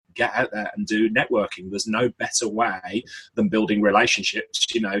get out there and do networking. There's no better way than building relationships,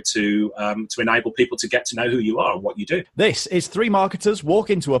 to enable people to get to know who you are and what you do. This is Three Marketers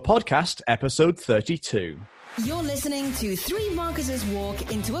Walk Into a Podcast, episode 32. You're listening to Three Marketers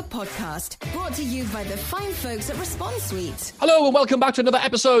Walk Into a Podcast, brought to you by the fine folks at Response Suite. Hello and welcome back to another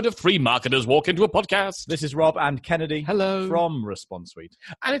episode of Three Marketers Walk Into a Podcast. This is Rob and Kennedy. Hello. From Response Suite.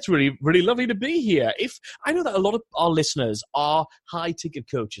 And it's really, really lovely to be here. I know that a lot of our listeners are high-ticket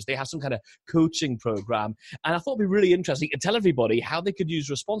coaches. They have some kind of coaching program. And I thought it'd be really interesting to tell everybody how they could use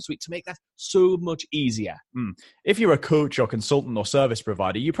Response Suite to make that so much easier. If you're a coach or consultant or service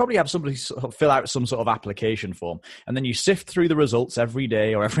provider, you probably have somebody fill out some sort of application form, and then you sift through the results every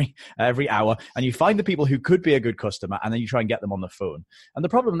day or every hour, and you find the people who could be a good customer, and then you try and get them on the phone. And the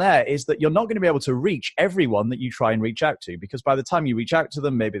problem there is that you're not going to be able to reach everyone that you try and reach out to, because by the time you reach out to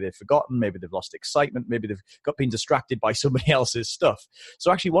them, maybe they've forgotten, maybe they've lost excitement, maybe they've been distracted by somebody else's stuff.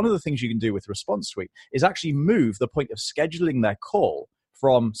 So actually, one of the things you can do with Response Suite is actually move the point of scheduling their call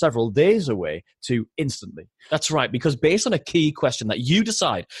from several days away to instantly. That's right, because based on a key question that you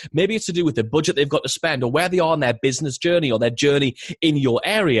decide, maybe it's to do with the budget they've got to spend or where they are in their business journey or their journey in your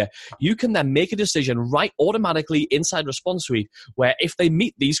area, you can then make a decision right automatically inside Response Suite where if they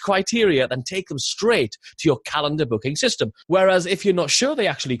meet these criteria, then take them straight to your calendar booking system. Whereas if you're not sure they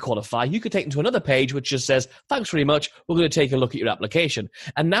actually qualify, you could take them to another page which just says, thanks very much, we're going to take a look at your application.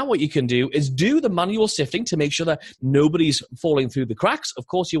 And now what you can do is do the manual sifting to make sure that nobody's falling through the cracks. Of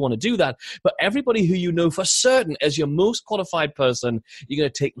course, you want to do that, but everybody who you know for certain as your most qualified person, you're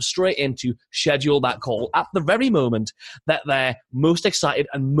going to take them straight in to schedule that call at the very moment that they're most excited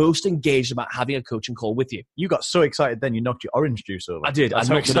and most engaged about having a coaching call with you. You got so excited then you knocked your orange juice over. I did. I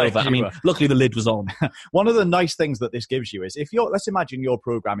knocked it over. I mean, luckily the lid was on. One of the nice things that this gives you is let's imagine your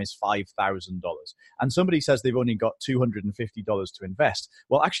program is $5,000 and somebody says they've only got $250 to invest.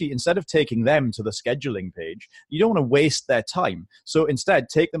 Well, actually, instead of taking them to the scheduling page, you don't want to waste their time. So instead,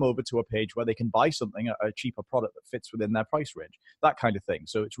 take them over to a page where they can buy something, a cheaper product that fits within their price range, that kind of thing.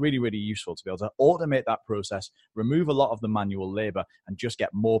 So it's really, really useful to be able to automate that process, remove a lot of the manual labor, and just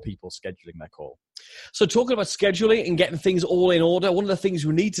get more people scheduling their call. So talking about scheduling and getting things all in order, one of the things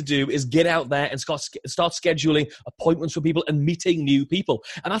we need to do is get out there and start scheduling appointments for people and meeting new people.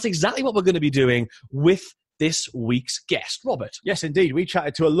 And that's exactly what we're going to be doing with this week's guest, Robert. Yes, indeed. We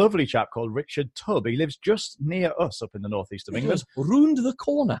chatted to a lovely chap called Richard Tubb. He lives just near us up in the northeast of England. Round the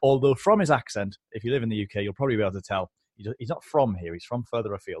corner. Although from his accent, if you live in the UK, you'll probably be able to tell he's not from here, he's from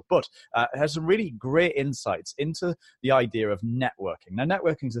further afield, but has some really great insights into the idea of networking. Now,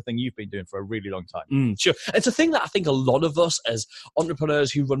 networking is a thing you've been doing for a really long time. Sure. It's a thing that I think a lot of us as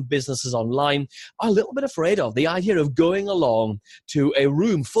entrepreneurs who run businesses online are a little bit afraid of, the idea of going along to a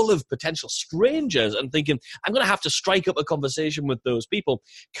room full of potential strangers and thinking, I'm going to have to strike up a conversation with those people.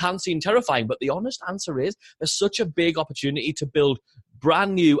 Can seem terrifying, but the honest answer is there's such a big opportunity to build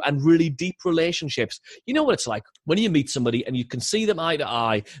brand new and really deep relationships. You know what it's like when you meet somebody and you can see them eye to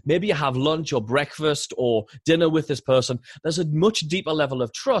eye. Maybe you have lunch or breakfast or dinner with this person. There's a much deeper level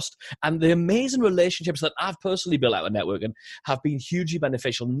of trust. And the amazing relationships that I've personally built out of networking have been hugely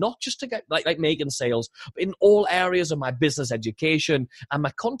beneficial, not just to get like making sales, but in all areas of my business education and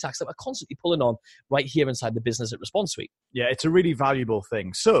my contacts that I'm constantly pulling on right here inside the Business at Response Suite. Yeah, it's a really valuable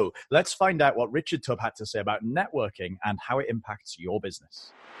thing. So let's find out what Richard Tubb had to say about networking and how it impacts your business.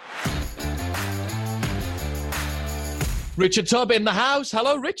 Richard Tubb in the house.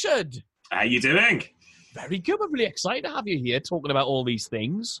 Hello, Richard. How you doing? Very good. We're really excited to have you here talking about all these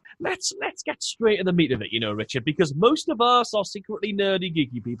things. Let's get straight to the meat of it, Richard, because most of us are secretly nerdy,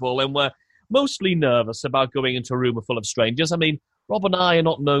 geeky people, and we're mostly nervous about going into a room full of strangers. I mean, Rob and I are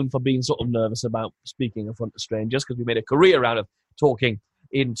not known for being sort of nervous about speaking in front of strangers because we made a career out of talking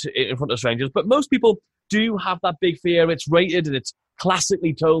in front of strangers. But most people do have that big fear. It's rated, and it's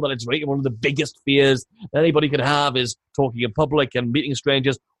classically told that it's rated one of the biggest fears that anybody could have is talking in public and meeting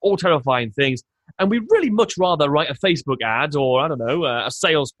strangers, all terrifying things. And we'd really much rather write a Facebook ad or, a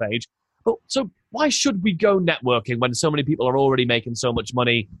sales page. But so why should we go networking when so many people are already making so much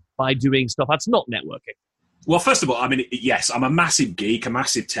money by doing stuff that's not networking? Well, first of all, I mean, yes, I'm a massive geek, a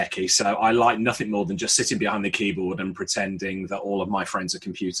massive techie, so I like nothing more than just sitting behind the keyboard and pretending that all of my friends are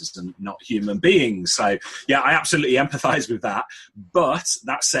computers and not human beings. So, yeah, I absolutely empathize with that. But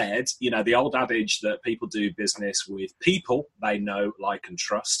that said, the old adage that people do business with people they know, like, and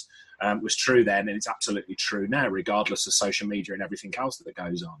trust was true then, and it's absolutely true now, regardless of social media and everything else that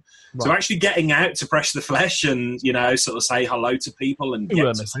goes on. Right. So actually getting out to press the flesh and, sort of say hello to people and get to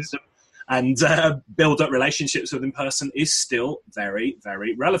know them, and build up relationships with in person is still very,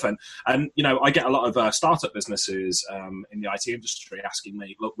 very relevant. And, I get a lot of startup businesses in the IT industry asking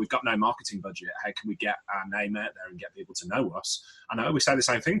me, look, we've got no marketing budget. How can we get our name out there and get people to know us? And I always say the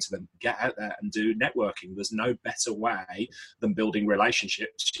same thing to them: get out there and do networking. There's no better way than building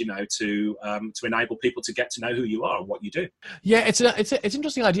relationships, to enable people to get to know who you are and what you do. Yeah, it's an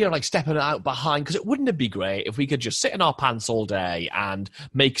interesting idea, like stepping out behind, because wouldn't it be great if we could just sit in our pants all day and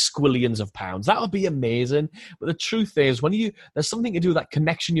make squillions of pounds? That would be amazing. But the truth is, there's something to do with that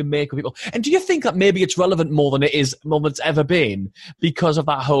connection you make with people. And do you think that maybe it's relevant more than it's ever been because of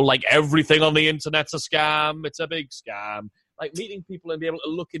that whole, like, everything on the internet's a scam, it's a big scam? Like, meeting people and be able to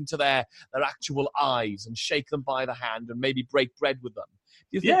look into their actual eyes and shake them by the hand and maybe break bread with them.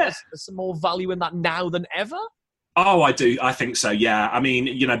 Do you think there's some more value in that now than ever? Oh, I do. I think so, yeah. I mean,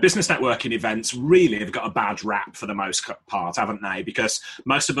 business networking events really have got a bad rap for the most part, haven't they? Because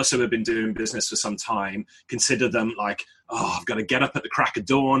most of us who have been doing business for some time consider them like, oh, I've got to get up at the crack of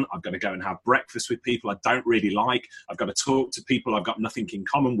dawn. I've got to go and have breakfast with people I don't really like. I've got to talk to people I've got nothing in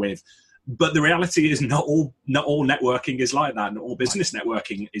common with. But the reality is not all networking is like that. Not all business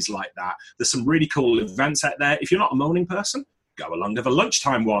networking is like that. There's some really cool events out there. If you're not a morning person, go along to the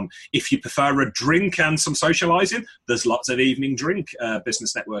lunchtime one. If you prefer a drink and some socializing, there's lots of evening drink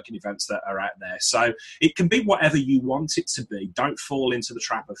business networking events that are out there. So it can be whatever you want it to be. Don't fall into the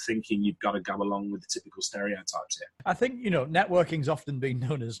trap of thinking you've got to go along with the typical stereotypes here. I think, networking's often been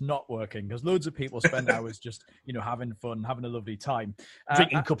known as not working because loads of people spend hours just, having fun, having a lovely time.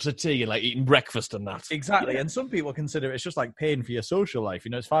 Drinking cups of tea, like eating breakfast and that. Exactly. Yeah. And some people consider it's just like paying for your social life.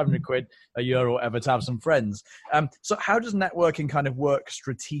 It's 500 quid a year or whatever to have some friends. So how does networking kind of work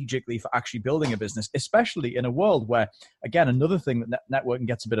strategically for actually building a business, especially in a world where, again, another thing that networking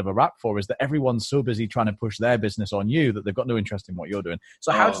gets a bit of a rap for is that everyone's so busy trying to push their business on you that they've got no interest in what you're doing.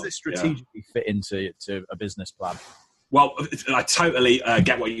 So how does this strategically fit into a business plan? Well, I totally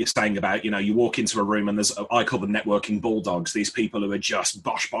get what you're saying about, you walk into a room and I call them networking bulldogs, these people who are just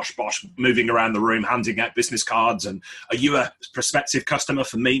bosh, moving around the room, handing out business cards. And are you a prospective customer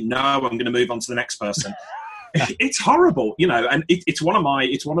for me? No, I'm going to move on to the next person. It's horrible, and it's one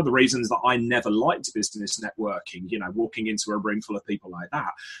of the reasons that I never liked business networking, walking into a room full of people like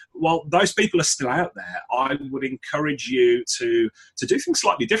that. Well, those people are still out there. I would encourage you to do things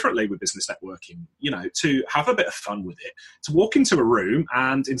slightly differently with business networking, to have a bit of fun with it, to walk into a room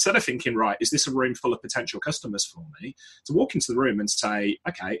and instead of thinking, right, is this a room full of potential customers for me, to walk into the room and say,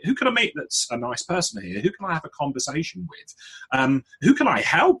 okay, who can I meet that's a nice person here? Who can I have a conversation with? Who can I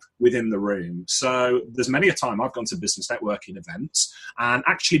help within the room? So there's many a time I've gone to business networking events and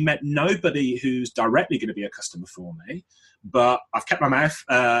actually met nobody who's directly going to be a customer for me, but I've kept my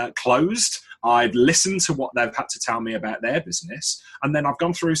mouth closed. I've listened to what they've had to tell me about their business, and then I've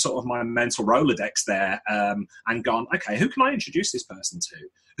gone through sort of my mental Rolodex there and gone, okay, who can I introduce this person to?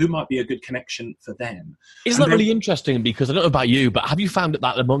 Who might be a good connection for them? Isn't that really interesting? Because I don't know about you, but have you found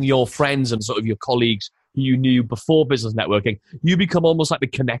that among your friends and sort of your colleagues who you knew before business networking, you become almost like the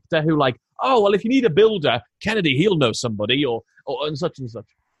connector who like, oh, well, if you need a builder, Kennedy, he'll know somebody or and such and such.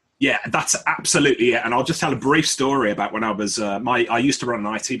 Yeah, that's absolutely it. And I'll just tell a brief story about when I was, I used to run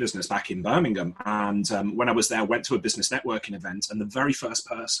an IT business back in Birmingham. And when I was there, I went to a business networking event. And the very first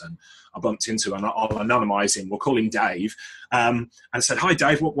person I bumped into, and I'll anonymize him, we'll call him Dave, and said, hi,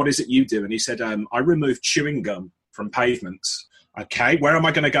 Dave, what is it you do? And he said, I remove chewing gum from pavements. Okay, where am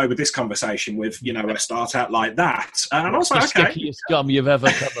I going to go with this conversation with, a start out like that? And I was like, okay. Stickiest gum you've ever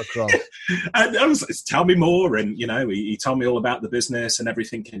come across. And I was like, tell me more. And, he told me all about the business and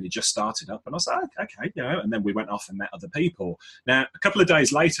everything. And he just started up. And I was like, okay, and then we went off and met other people. Now, a couple of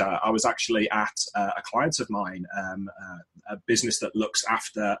days later, I was actually at a client of mine, a business that looks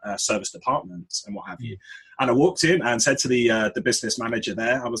after service departments and what have you. And I walked in and said to the business manager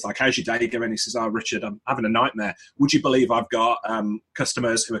there, I was like, how's your day going? He says, oh, Richard, I'm having a nightmare. Would you believe I've got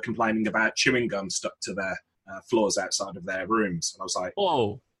customers who are complaining about chewing gum stuck to their floors outside of their rooms? And I was like,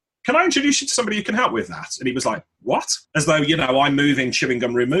 whoa. Can I introduce you to somebody who can help with that? And he was like, what? As though, I'm moving chewing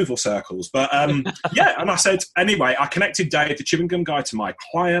gum removal circles. But yeah, and I said, anyway, I connected Dave, the chewing gum guy, to my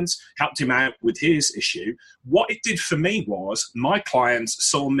client, helped him out with his issue. What it did for me was my clients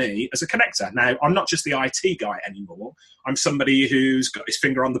saw me as a connector. Now, I'm not just the IT guy anymore. I'm somebody who's got his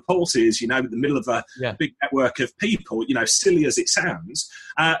finger on the pulse, in the middle of a big network of people, silly as it sounds.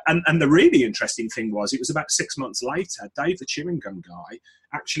 And the really interesting thing was, it was about 6 months later, Dave, the chewing gum guy,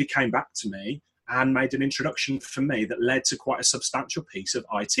 actually came back to me and made an introduction for me that led to quite a substantial piece of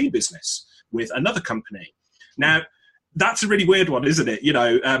IT business with another company. Now, That's a really weird one, isn't it? You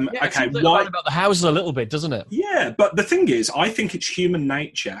know, okay, why about the houses a little bit, doesn't it? Yeah, but the thing is, I think it's human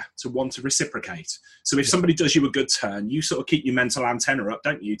nature to want to reciprocate. So if somebody does you a good turn, you sort of keep your mental antenna up,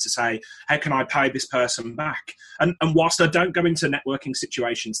 don't you, to say, how can I pay this person back? And whilst I don't go into networking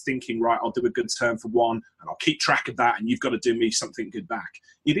situations thinking, right, I'll do a good turn for one and I'll keep track of that and you've got to do me something good back.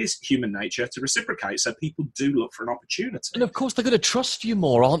 It is human nature to reciprocate. So people do look for an opportunity. And of course, they're going to trust you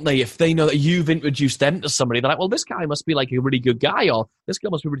more, aren't they? If they know that you've introduced them to somebody, they're like, well, this guy must be like a really good guy, or this guy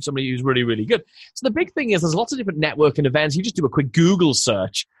must be somebody who's really, really good. So the big thing is there's lots of different networking events. You just do a quick Google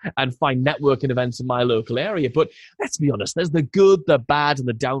search and find networking events in my local area. But let's be honest, there's the good, the bad, and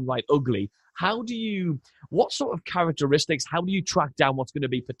the downright ugly. What sort of characteristics, how do you track down what's going to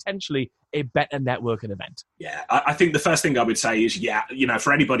be potentially a better networking event? Yeah, I think the first thing I would say is,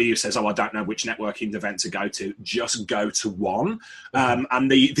 for anybody who says, I don't know which networking event to go to, just go to one. And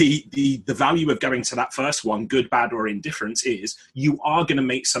the value of going to that first one, good, bad, or indifference, is you are going to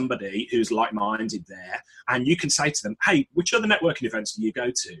meet somebody who's like-minded there. And you can say to them, hey, which other networking events do you go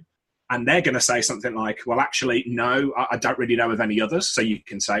to? And they're going to say something like, well, actually, no, I don't really know of any others. So you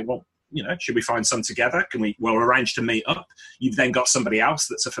can say, well, should we find some together? We'll arrange to meet up. You've then got somebody else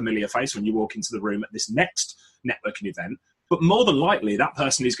that's a familiar face when you walk into the room at this next networking event. But more than likely, that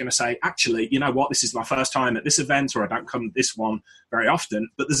person is going to say, actually, you know what, this is my first time at this event, or I don't come to this one very often,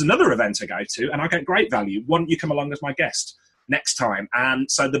 but there's another event I go to and I get great value. Why don't you come along as my guest next time?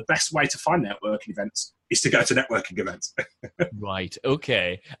 And so the best way to find networking events is to go to networking events. Right.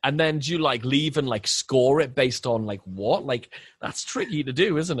 Okay. And then do you leave and score it based on what? That's tricky to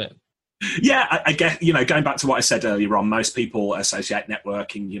do, isn't it? Yeah, I guess, going back to what I said earlier on, most people associate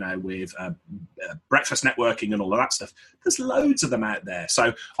networking, with breakfast networking and all of that stuff. There's loads of them out there.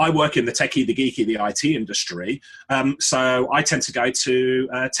 So I work in the techie, the geeky, the IT industry. So I tend to go to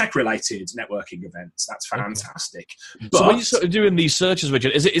tech-related networking events. That's fantastic. Okay. But, so when you're sort of doing these searches,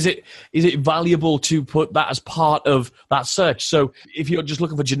 Richard, is it valuable to put that as part of that search? So if you're just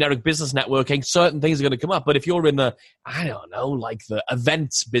looking for generic business networking, certain things are going to come up. But if you're in the, the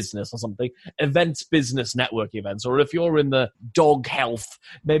events business or something, events business networking events, or if you're in the dog health,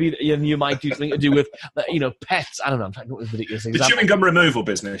 maybe you might do something to do with pets. I don't know, I'm trying to think of ridiculous things. The chewing gum removal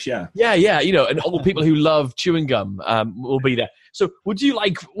business. Yeah, and all the people who love chewing gum will be there. So would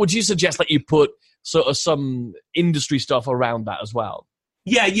you suggest that you put sort of some industry stuff around that as well?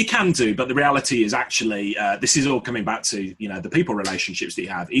 Yeah, you can do, but the reality is actually, this is all coming back to, the people relationships that you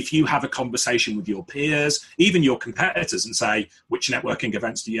have. If you have a conversation with your peers, even your competitors, and say, which networking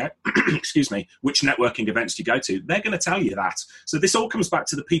events do you, which networking events do you go to? They're going to tell you that. So this all comes back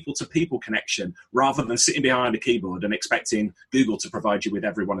to the people-to-people connection, rather than sitting behind a keyboard and expecting Google to provide you with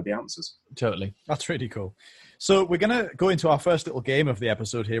every one of the answers. Totally. That's really cool. So we're going to go into our first little game of the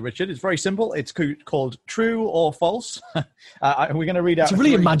episode here, Richard. It's very simple. It's called True or False. We're going to read out... It's a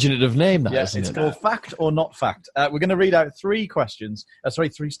really imaginative name, that, yes, isn't it? It's called Fact or Not Fact. We're going to read out three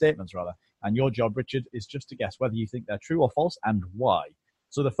statements, rather. And your job, Richard, is just to guess whether you think they're true or false and why.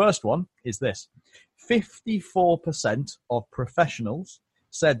 So the first one is this. 54% of professionals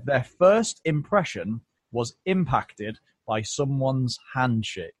said their first impression was impacted by someone's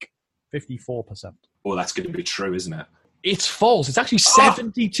handshake. 54%. Well, that's going to be true, isn't it? It's false. It's actually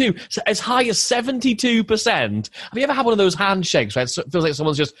 72. So as high as 72%. Have you ever had one of those handshakes where it feels like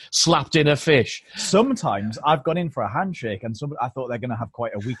someone's just slapped in a fish? Sometimes I've gone in for a handshake and I thought they're going to have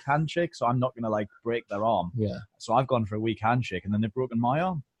quite a weak handshake, so I'm not going to break their arm. Yeah. So I've gone for a weak handshake and then they've broken my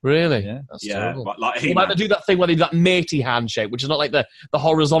arm. Really? Yeah. That's terrible. But they do that thing where they do that matey handshake, which is not like the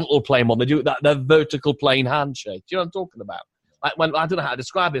horizontal plane one. They do the vertical plane handshake. Do you know what I'm talking about? I don't know how to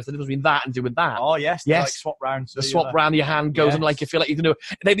describe it. It's the difference between that and doing that. Oh, yes. Yes. Swap round. The swap round, your hand goes and you feel like you can do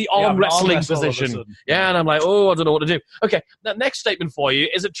it. The arm wrestling position. Yeah, and I'm like, I don't know what to do. Okay, the next statement for you.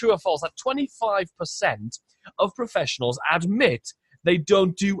 Is it true or false that 25% of professionals admit they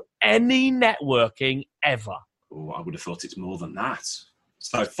don't do any networking ever? Oh, I would have thought it's more than that.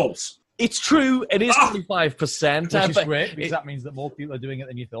 So, false. It's true. It is 25%. Which is great, because that means that more people are doing it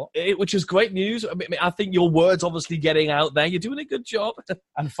than you thought. Which is great news. I think your word's obviously getting out there. You're doing a good job.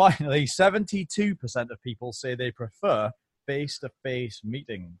 And finally, 72% of people say they prefer face-to-face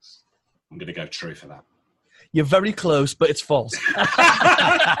meetings. I'm going to go true for that. You're very close, but it's false.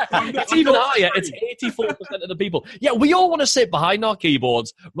 It's even higher. It's 84% of the people. Yeah, we all want to sit behind our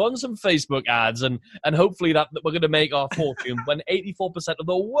keyboards, run some Facebook ads, and hopefully that we're going to make our fortune when 84% of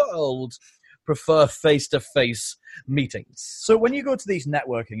the world prefer face-to-face meetings. So when you go to these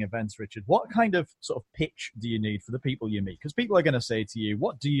networking events, Richard, what kind of sort of pitch do you need for the people you meet? Because people are going to say to you,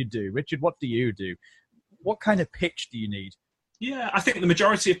 what do you do? Richard, what do you do? What kind of pitch do you need? Yeah, I think the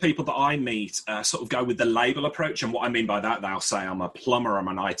majority of people that I meet sort of go with the label approach. And what I mean by that, they'll say, I'm a plumber, I'm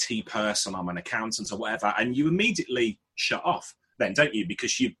an IT person, I'm an accountant or whatever. And you immediately shut off then, don't you?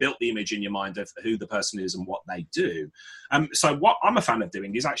 Because you've built the image in your mind of who the person is and what they do. So what I'm a fan of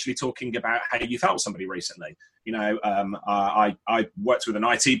doing is actually talking about how you've helped somebody recently. You know, I worked with an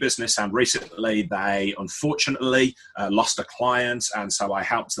IT business, and recently they unfortunately lost a client, and so I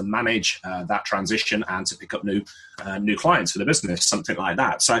helped them manage that transition and to pick up new clients for the business, something like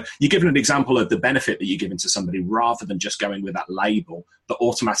that. So you're giving an example of the benefit that you're giving to somebody rather than just going with that label that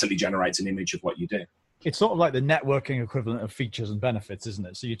automatically generates an image of what you do. It's sort of like the networking equivalent of features and benefits, isn't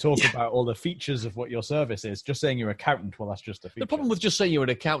it? So you talk about all the features of what your service is. Just saying you're an accountant, well, that's just a feature. The problem with just saying you're an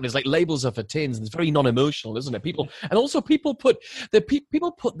accountant is like labels are for tins, and it's very non-emotional, isn't it? People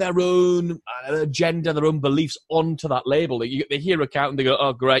put their own agenda, their own beliefs onto that label. They hear accountant, they go,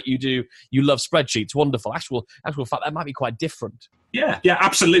 "Oh, great, you love spreadsheets, wonderful." Actual fact, that might be quite different. Yeah,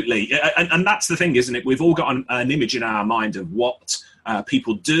 absolutely, and that's the thing, isn't it? We've all got an image in our mind of what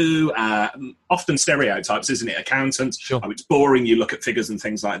people do, often stereotypes, isn't it? Accountants, sure. Oh, it's boring, you look at figures and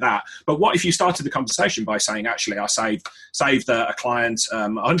things like that. But what if you started the conversation by saying, actually, I saved a client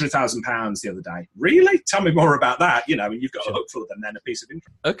 £100,000 the other day? Really? Tell me more about that, you know, and you've got a hook for them, then a piece of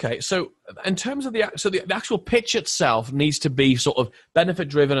interest. Okay, so in terms of the actual pitch itself needs to be sort of benefit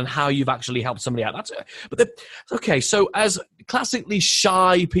driven and how you've actually helped somebody out. That's it. Okay, so as classically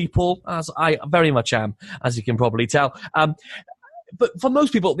shy people, as I very much am, as you can probably tell, but for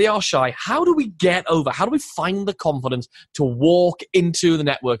most people, they are shy. How do we find the confidence to walk into the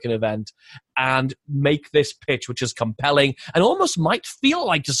networking event and make this pitch, which is compelling and almost might feel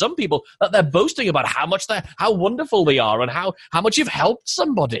like to some people that they're boasting about how wonderful they are and how much you've helped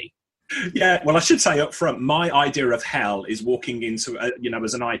somebody? Yeah, well, I should say up front, my idea of hell is walking into,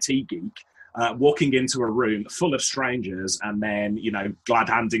 as an IT geek, walking into a room full of strangers and then, glad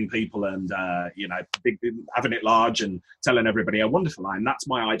handing people and, having it large and telling everybody how wonderful I am. That's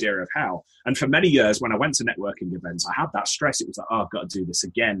my idea of hell. And for many years, when I went to networking events, I had that stress. It was like, oh, I've got to do this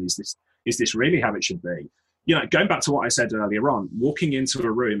again. Is this really how it should be? Going back to what I said earlier on, walking into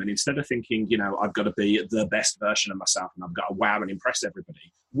a room and instead of thinking, I've got to be the best version of myself and I've got to wow and impress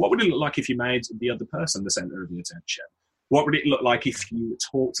everybody, what would it look like if you made the other person the center of your attention? What would it look like if you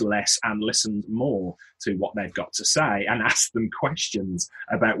talked less and listened more to what they've got to say and asked them questions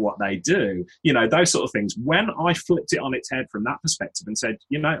about what they do? Those sort of things. When I flipped it on its head from that perspective and said,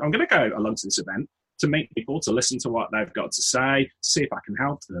 I'm going to go along to this event to meet people, to listen to what they've got to say, see if I can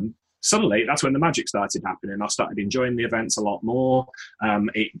help them. Suddenly, that's when the magic started happening. I started enjoying the events a lot more.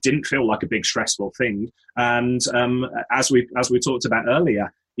 It didn't feel like a big stressful thing. And as we talked about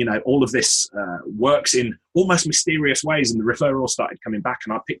earlier, all of this works in almost mysterious ways, and the referrals started coming back,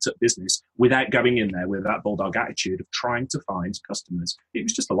 and I picked up business without going in there with that bulldog attitude of trying to find customers. It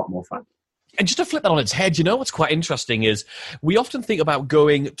was just a lot more fun. And just to flip that on its head, what's quite interesting is we often think about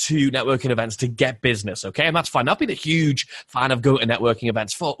going to networking events to get business, okay? And that's fine. I've been a huge fan of going to networking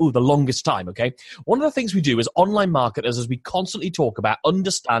events for the longest time, okay? One of the things we do as online marketers is we constantly talk about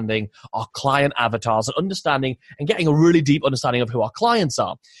understanding our client avatars and understanding and getting a really deep understanding of who our clients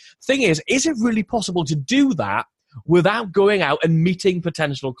are. Thing is it really possible to do that without going out and meeting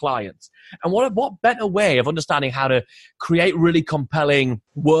potential clients? And what better way of understanding how to create really compelling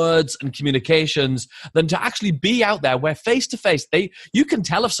words and communications than to actually be out there where face to face you can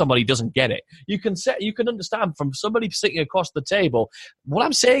tell if somebody doesn't get it. You can understand from somebody sitting across the table. What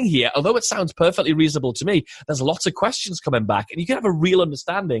I'm saying here, although it sounds perfectly reasonable to me, there's lots of questions coming back, and you can have a real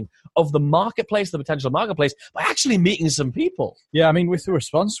understanding of the marketplace, the potential marketplace, by actually meeting some people. Yeah, I mean, with the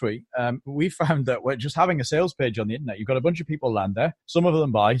Response Suite, we found that we're just having a sales page on the internet. You've got a bunch of people land there. Some of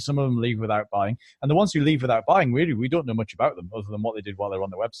them buy, some of them leave without buying. And the ones who leave without buying, really, we don't know much about them other than what they did while they're on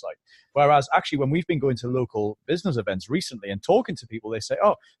the website. Whereas actually, when we've been going to local business events recently and talking to people, they say,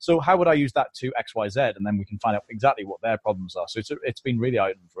 oh, so how would I use that to XYZ? And then we can find out exactly what their problems are. So it's been really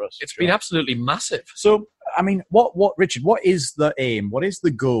eye-opening for us. It's been absolutely massive. So, I mean, Richard, what is the aim? What is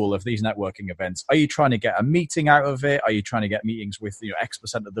the goal of these networking events? Are you trying to get a meeting out of it? Are you trying to get meetings with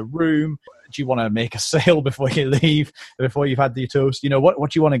X% of the room? Do you want to make a sale before you leave, before you've had your toast?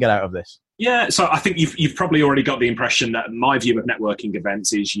 What do you want to get out of this? Yeah, so I think you've probably already got the impression that my view of networking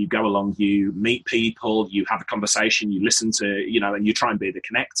events is you go along, you meet people, you have a conversation, you listen to, and you try and be the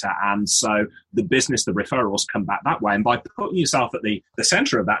connector. And so the business, the referrals come back that way. And by putting yourself at the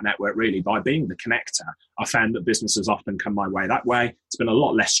center of that network, really, by being the connector, I found that businesses often come my way that way. It's been a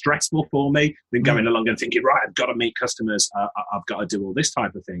lot less stressful for me than going along and thinking, right, I've got to meet customers, I've got to do all this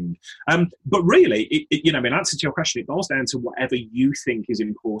type of thing. But really, in answer to your question, it boils down to whatever you think is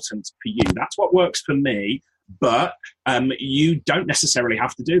important for you. That's what works for me. But you don't necessarily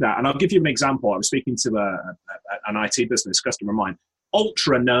have to do that. And I'll give you an example. I was speaking to an IT business customer of mine,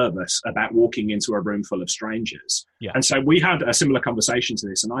 ultra nervous about walking into a room full of strangers. Yeah. And so we had a similar conversation to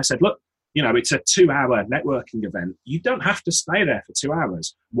this. And I said, look, it's a 2-hour networking event. You don't have to stay there for 2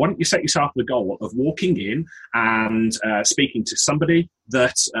 hours. Why don't you set yourself the goal of walking in and speaking to somebody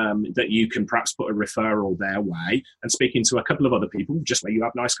that you can perhaps put a referral their way, and speaking to a couple of other people just where you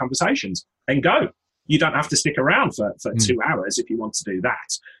have nice conversations, and go. You don't have to stick around for 2 hours if you want to do that.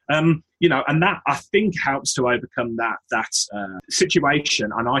 And that, I think, helps to overcome that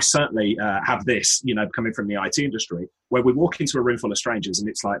situation. And I certainly have this, coming from the IT industry, where we walk into a room full of strangers and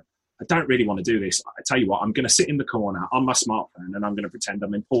it's like, I don't really want to do this. I tell you what, I'm going to sit in the corner on my smartphone and I'm going to pretend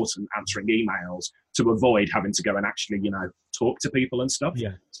I'm important answering emails to avoid having to go and actually, talk to people and stuff.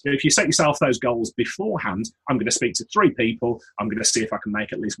 Yeah. So if you set yourself those goals beforehand, I'm going to speak to 3 people. I'm going to see if I can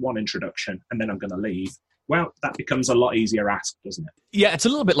make at least one introduction, and then I'm going to leave. Well, that becomes a lot easier ask, doesn't it? Yeah, it's a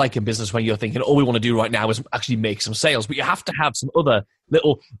little bit like in business when you're thinking, all we want to do right now is actually make some sales, but you have to have some other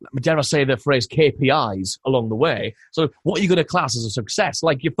little, dare I say the phrase, KPIs along the way. So what are you going to class as a success?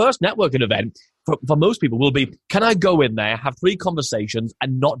 Like your first networking event, for most people, will be, can I go in there, have 3 conversations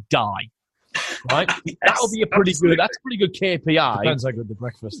and not die? Right? Yes, that'll be a pretty good KPI. Depends how good the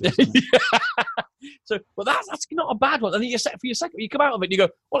breakfast is. Yeah. So, well, that's not a bad one. And then you set for your second, you come out of it and you go,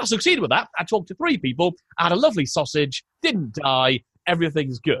 well, I succeeded with that. I talked to 3 people, I had a lovely sausage, didn't die,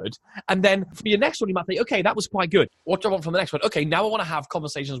 everything's good. And then for your next one, you might think, okay, that was quite good. What do I want from the next one? Okay, now I want to have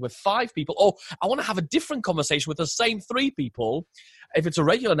conversations with 5 people, or I want to have a different conversation with the same 3 people if it's a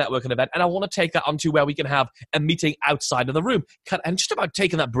regular networking event, and I want to take that onto where we can have a meeting outside of the room. And just about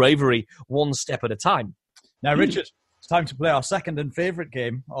taking that bravery one step at a time. Now, Richard, it's time to play our second and favourite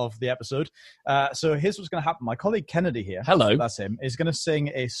game of the episode. So here's what's going to happen. My colleague Kennedy here, hello, that's him, is going to sing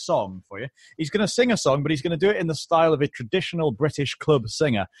a song for you. He's going to sing a song, but he's going to do it in the style of a traditional British club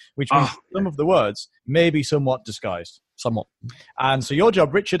singer, which means some of the words may be somewhat disguised. Somewhat. And so your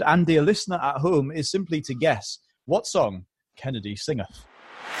job, Richard, and dear listener at home, is simply to guess what song Kennedy singeth.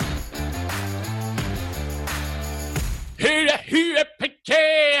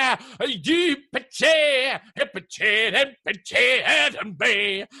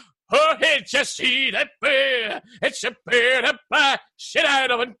 Oh, it's a seed that bear. It's a bear that buy shit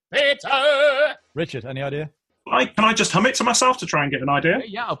out of a Peter. Richard, any idea? Can I just hum it to myself to try and get an idea?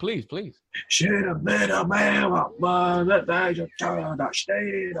 Yeah, please. Should have been a man,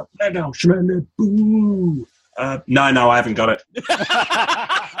 no, I haven't got it.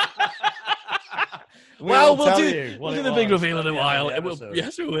 Well, we'll do the big reveal in a while.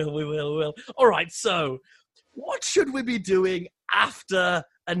 Yes, we will. All right, so what should we be doing after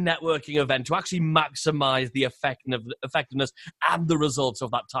a networking event to actually maximize the effectiveness and the results of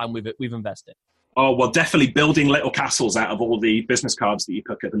that time we've invested? Oh, well, definitely building little castles out of all the business cards that you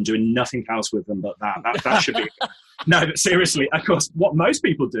pick up and doing nothing else with them but that. That should be... No, but seriously, of course, what most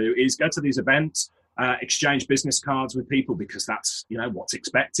people do is go to these events, exchange business cards with people because that's, what's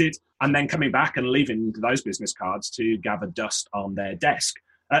expected, and then coming back and leaving those business cards to gather dust on their desk.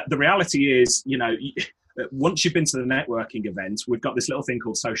 The reality is, once you've been to the networking event, we've got this little thing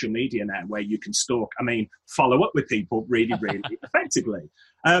called social media now where you can follow up with people really, really effectively.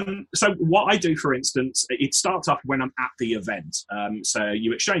 So what I do, for instance, it starts off when I'm at the event. So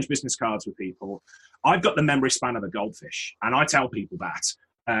you exchange business cards with people. I've got the memory span of a goldfish, and I tell people that.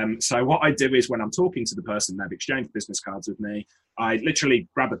 So what I do is when I'm talking to the person, they've exchanged business cards with me, I literally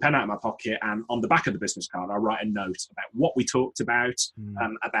grab a pen out of my pocket, and on the back of the business card, I write a note about what we talked about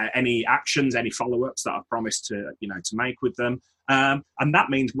any actions, any follow-ups that I've promised to make with them. And that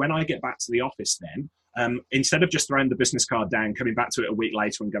means when I get back to the office then, instead of just throwing the business card down, coming back to it a week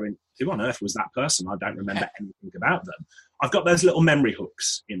later and going, who on earth was that person? I don't remember anything about them. I've got those little memory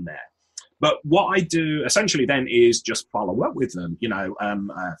hooks in there. But what I do essentially then is just follow up with them,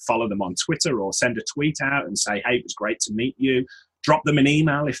 follow them on Twitter or send a tweet out and say, hey, it was great to meet you. Drop them an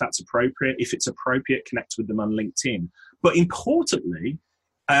email if that's appropriate. If it's appropriate, connect with them on LinkedIn. But importantly,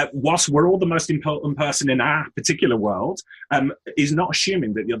 whilst we're all the most important person in our particular world, is not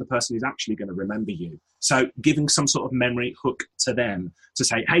assuming that the other person is actually going to remember you. So giving some sort of memory hook to them to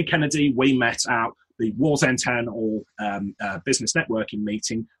say, hey, Kennedy, we met out the Wallsend Town Hall business networking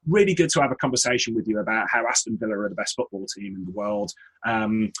meeting. Really good to have a conversation with you about how Aston Villa are the best football team in the world.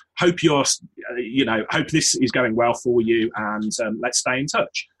 Hope hope this is going well for you, and let's stay in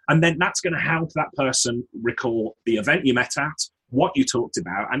touch. And then that's going to help that person recall the event you met at, what you talked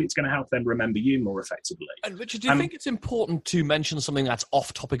about, and it's going to help them remember you more effectively. And Richard, do you think it's important to mention something that's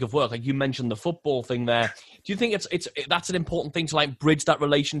off topic of work? Like you mentioned the football thing there. Do you think that's an important thing to like bridge that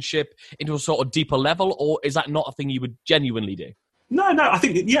relationship into a sort of deeper level, or is that not a thing you would genuinely do? No, I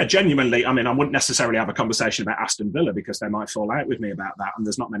think, genuinely. I mean, I wouldn't necessarily have a conversation about Aston Villa because they might fall out with me about that, and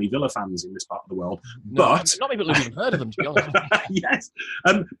there's not many Villa fans in this part of the world. No, but not many people have even heard of them, to be honest. Yes.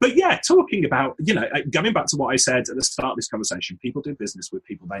 But yeah, talking about, going back to what I said at the start of this conversation, people do business with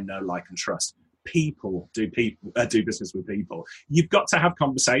people they know, like, and trust. People do business with people. You've got to have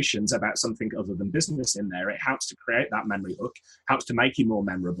conversations about something other than business in there. It helps to create that memory hook, helps to make you more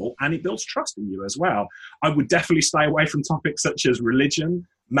memorable, and it builds trust in you as well. I would definitely stay away from topics such as religion.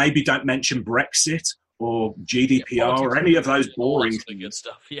 Maybe don't mention Brexit or GDPR or any of those boring good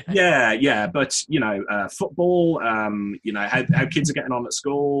stuff. Yeah. But football, how kids are getting on at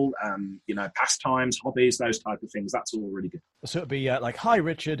school, pastimes, hobbies, those type of things. That's all really good. So it'd be like, "Hi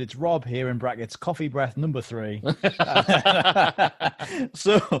Richard, it's Rob here," in brackets, coffee breath number 3.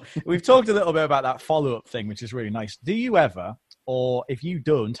 So we've talked a little bit about that follow-up thing, which is really nice. Do you ever, or if you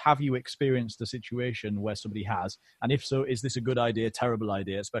don't, have you experienced a situation where somebody has? And if so, is this a good idea, terrible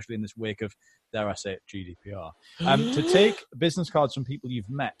idea, especially in this wake of, dare I say it, GDPR, to take business cards from people you've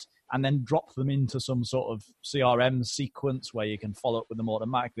met and then drop them into some sort of CRM sequence where you can follow up with them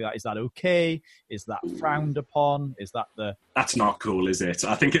automatically? Is that okay? Is that frowned upon? Is that That's not cool, is it?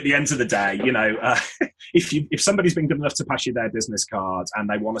 I think at the end of the day, if somebody's been good enough to pass you their business cards and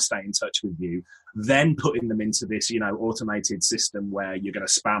they want to stay in touch with you, then putting them into this, automated system where you're going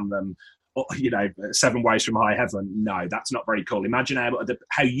to spam them, 7 ways from high heaven. No, that's not very cool. Imagine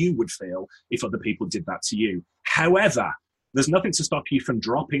how you would feel if other people did that to you. However, there's nothing to stop you from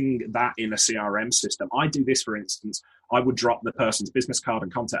dropping that in a CRM system. I do this, for instance. I would drop the person's business card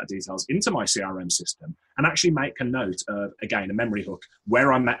and contact details into my CRM system and actually make a note of, again, a memory hook,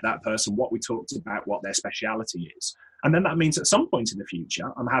 where I met that person, what we talked about, what their speciality is. And then that means at some point in the future,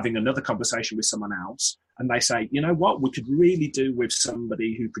 I'm having another conversation with someone else and they say, you know what, we could really do with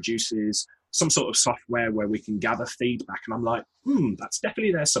somebody who produces some sort of software where we can gather feedback. And I'm like, that's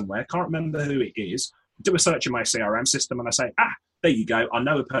definitely there somewhere. Can't remember who it is. Do a search in my CRM system and I say, there you go. I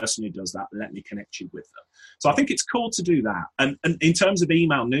know a person who does that. Let me connect you with them. So I think it's cool to do that. And in terms of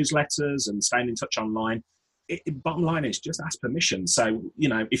email newsletters and staying in touch online, bottom line is just ask permission. So,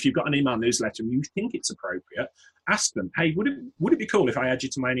 if you've got an email newsletter and you think it's appropriate, ask them, hey, would it be cool if I add you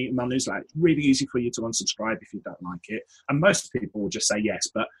to my email newsletter? It's really easy for you to unsubscribe if you don't like it. And most people will just say yes,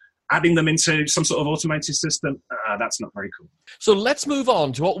 but adding them into some sort of automated system, that's not very cool. So let's move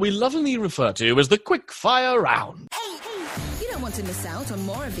on to what we lovingly refer to as the quick fire round. Hey, you don't want to miss out on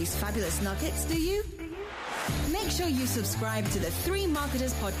more of these fabulous nuggets, do you? Make sure you subscribe to the 3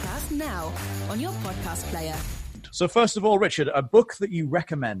 Marketers podcast now on your podcast player. So first of all, Richard, a book that you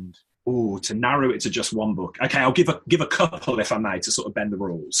recommend? To narrow it to just one book. Okay, I'll give a couple, if I may, to sort of bend the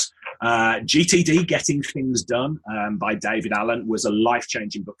rules. GTD, Getting Things Done, by David Allen, was a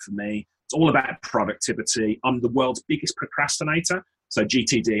life-changing book for me. It's all about productivity. I'm the world's biggest procrastinator, so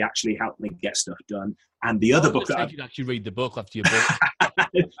GTD actually helped me get stuff done. And the other book that you'd actually read the book after your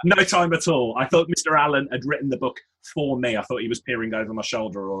book. No time at all. I thought Mr. Allen had written the book for me. I thought he was peering over my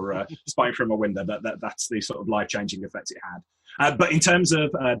shoulder or spying from a window. That's the sort of life-changing effect it had. But in terms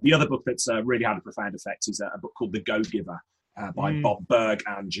of the other book that's really had a profound effect is a book called The Go-Giver by Bob Burg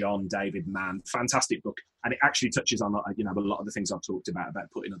and John David Mann. Fantastic book. And it actually touches on a lot of the things I've talked about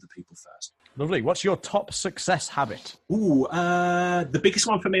putting other people first. Lovely. What's your top success habit? The biggest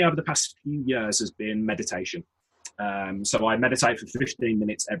one for me over the past few years has been meditation. So I meditate for 15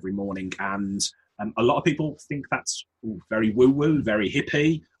 minutes every morning, and a lot of people think that's very woo-woo, very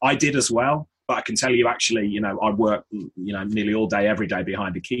hippie. I did as well, but I can tell you actually, I work, nearly all day, every day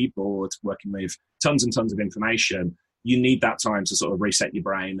behind a keyboard, working with tons and tons of information. You need that time to sort of reset your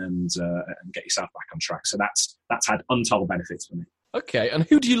brain and get yourself back on track. So that's had untold benefits for me. Okay, and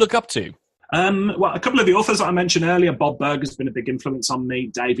who do you look up to? Well, a couple of the authors that I mentioned earlier, Bob Burg has been a big influence on me,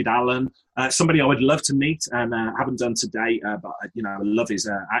 David Allen, somebody I would love to meet and haven't done to date, but I love his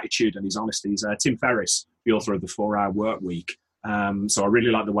attitude and his honesty. Is Tim Ferriss, the author of the 4-Hour Work Week. So I really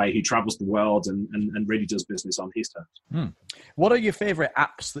like the way he travels the world and really does business on his terms. What are your favourite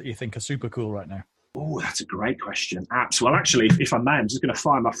apps that you think are super cool right now? Oh, that's a great question. Apps. Well, actually, if I may, I'm just going to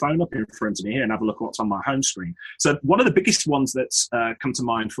fire my phone up in front of me here and have a look at what's on my home screen. So one of the biggest ones that's come to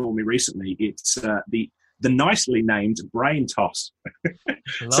mind for me recently, it's the the nicely named Brain Toss.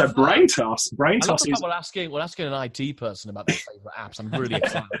 So that. Brain Toss is... We're asking an IT person about their favourite apps. I'm really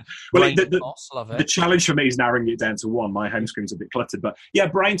excited. Well, Love it. the challenge for me is narrowing it down to one. My home screen's a bit cluttered, but yeah,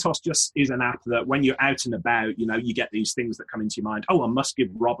 Brain Toss just is an app that when you're out and about, you get these things that come into your mind. Oh, I must give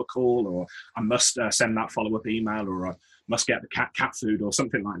Rob a call, or I must send that follow-up email, or I must get the cat food, or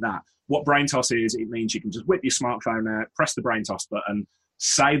something like that. What Brain Toss is, it means you can just whip your smartphone out, press the Brain Toss button,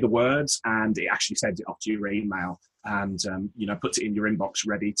 say the words, and it actually sends it off to your email, and puts it in your inbox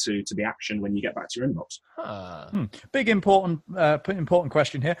ready to be action when you get back to your inbox. Big important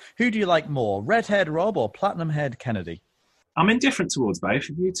question here. Who do you like more, redhead Rob or platinum head Kennedy? I'm indifferent towards both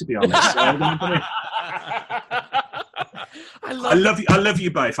of you, to be honest. I love you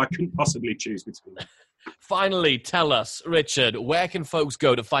both. I couldn't possibly choose between them. Finally, tell us, Richard, where can folks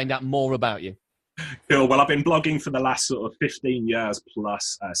go to find out more about you? Cool. Well, I've been blogging for the last sort of 15 years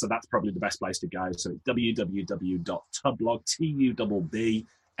plus, so that's probably the best place to go. So it's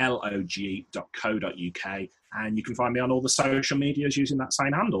www.tublog.co.uk, and you can find me on all the social medias using that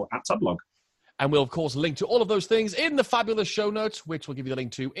same handle, @Tublog. And we'll, of course, link to all of those things in the fabulous show notes, which we'll give you the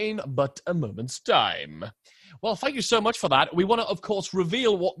link to in but a moment's time. Well, thank you so much for that. We want to, of course,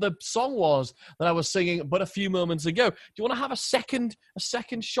 reveal what the song was that I was singing but a few moments ago. Do you want to have a second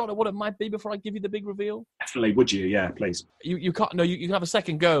shot at what it might be before I give you the big reveal? Definitely. Would you? Yeah, please. You can't. No, you can have a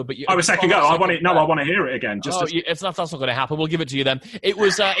second go, but a second go. I want to hear it again. That's not going to happen. We'll give it to you then. It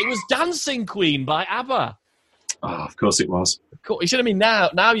was Dancing Queen by ABBA. Oh, of course it was. Cool. You should have been now.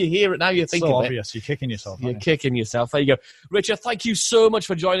 Now you hear it. Now you're thinking so of obvious. You're kicking yourself. You're kicking yourself. There you go. Richard, thank you so much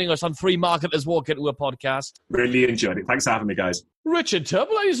for joining us on Three Marketers Walk Into a Podcast. Really enjoyed it. Thanks for having me, guys. Richard Tubb,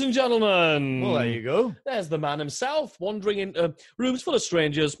 ladies and gentlemen. Well, there you go. There's the man himself, wandering into rooms full of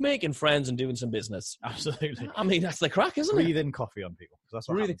strangers, making friends and doing some business. Absolutely. I mean, that's the crack, isn't it? Breathe in coffee on people. That's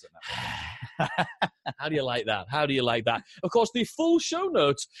what happens at that. How do you like that? How do you like that? Of course, the full show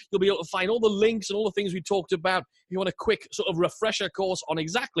notes, you'll be able to find all the links and all the things we talked about. If you want a quick sort of refresher course on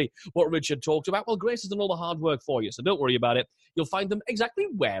exactly what Richard talked about, well, Grace has done all the hard work for you, so don't worry about it. You'll find them exactly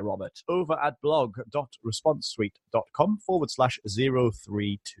where, Robert? Over at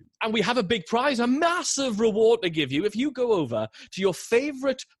blog.responsesuite.com/032. And we have a big prize, a massive reward to give you. If you go over to your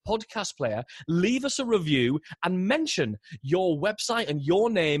favorite podcast player, leave us a review and mention your website and your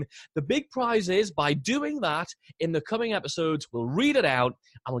name. The big prize is, by doing that, in the coming episodes, we'll read it out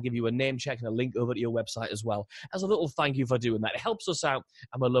and we'll give you a name check and a link over to your website as well, as a little thank you for doing that. It helps us out,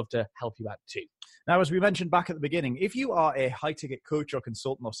 and we'd love to help you out too. Now, as we mentioned back at the beginning, if you are a high-ticket coach or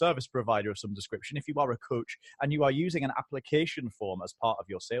consultant or service provider of some description, if you are a coach and you are using an application form as part of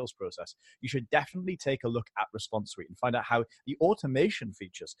your sales process, you should definitely take a look at Response Suite and find out how the automation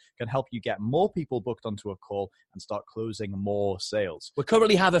features can help you get more people booked onto a call and start closing more sales. We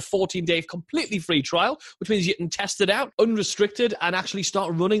currently have a 14-day completely free trial, which means you can test it out unrestricted and actually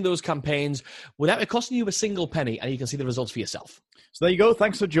start running those campaigns without it costing you a single penny, and you can see the results for yourself. So there you go.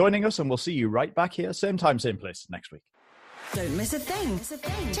 Thanks for joining us, and we'll see you right back here, same time, same place, next week. Don't miss a thing.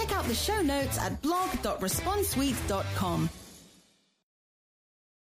 Check out the show notes at blog.responsesuite.com.